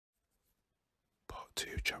Part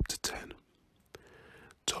 2, Chapter 10.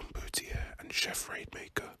 Tom Boutier and Chef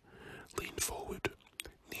Raidmaker leaned forward,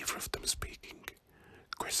 neither of them speaking.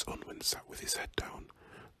 Chris Unwin sat with his head down,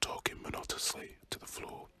 talking monotonously to the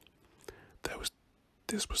floor.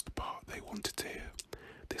 This was the part they wanted to hear.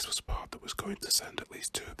 This was the part that was going to send at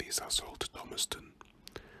least 2 of these assholes to Thomaston.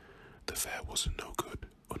 The fare wasn't no good,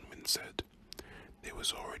 Unwin said. They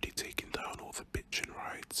was already taking down all the bitchin'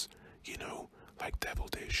 rides, you know, like Devil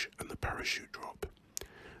Dish and the parachute drop.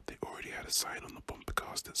 They already had a sign on the bumper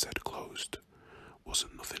cars that said closed.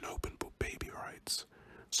 Wasn't nothing open but baby rides.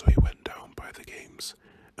 So he went down by the games,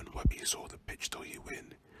 and Webby saw the pitch till you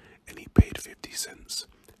win, and he paid 50 cents,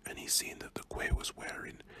 and he seen that the queer was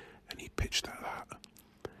wearing, and he pitched at that.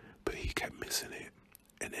 But he kept missing it,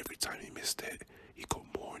 and every time he missed it, he got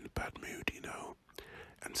more in a bad mood, you know.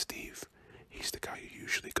 And Steve, he's the guy who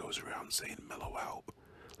usually goes around saying mellow out,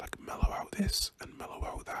 like mellow out this and mellow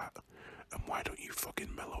out that, and why don't you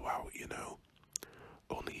fucking mellow out, you know?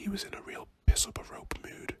 Only he was in a real piss up a rope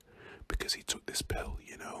mood, because he took this pill,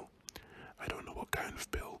 you know? I don't know what kind of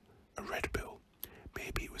pill, a red pill,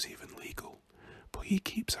 maybe it was even legal, but he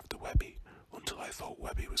keeps after Webby until I thought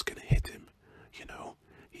Webby was gonna hit him, you know?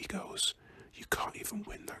 He goes, you can't even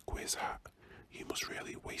win that quiz hat, you must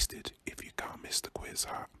really waste it if you can't miss the quiz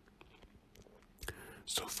hat.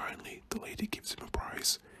 So finally, the lady gives him a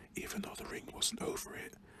prize, even though the ring wasn't over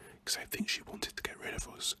it, because I think she wanted to get rid of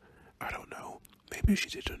us. I don't know, maybe she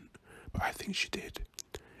didn't, but I think she did.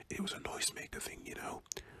 It was a noisemaker thing, you know.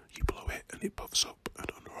 You blow it and it puffs up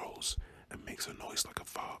and unrolls and makes a noise like a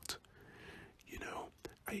fart. You know,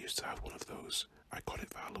 I used to have one of those. I got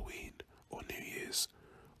it for Halloween, or New Year's,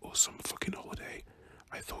 or some fucking holiday.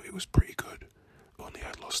 I thought it was pretty good, only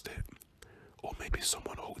I'd lost it. Or maybe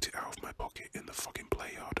someone hauled it out of my pocket in the fucking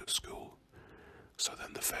play yard at school. So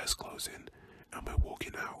then the fair's closing, and we're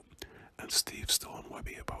walking out, and Steve's still on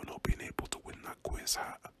Webby about not being able to win that quiz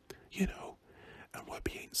hat, you know, and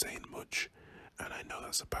Webby ain't saying much, and I know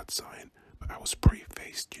that's a bad sign, but I was pretty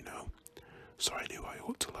faced, you know, so I knew I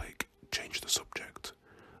ought to, like, change the subject,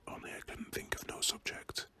 only I couldn't think of no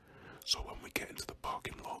subject. So when we get into the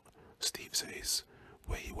parking lot, Steve says,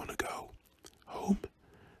 where you wanna go? Home?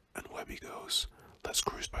 And Webby goes, let's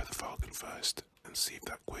cruise by the Falcon first, and see if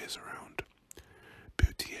that queer's around.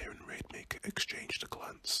 Boutier and Raidmaker exchanged a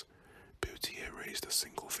glance. Boutier raised a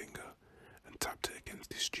single finger, and tapped it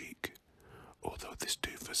against his cheek. Although this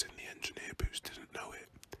doofus in the engineer boots didn't know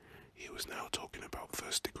it, he was now talking about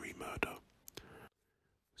first-degree murder.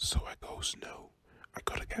 So I goes, no, I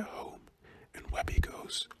gotta get home, and Webby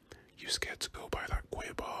goes, you scared to go by that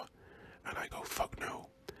queer bar? And I go, fuck no,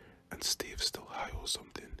 and Steve's still high or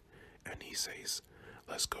something, and he says,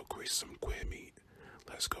 let's go grease some queer meat,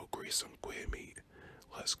 let's go grease some queer meat,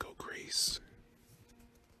 let's go grease.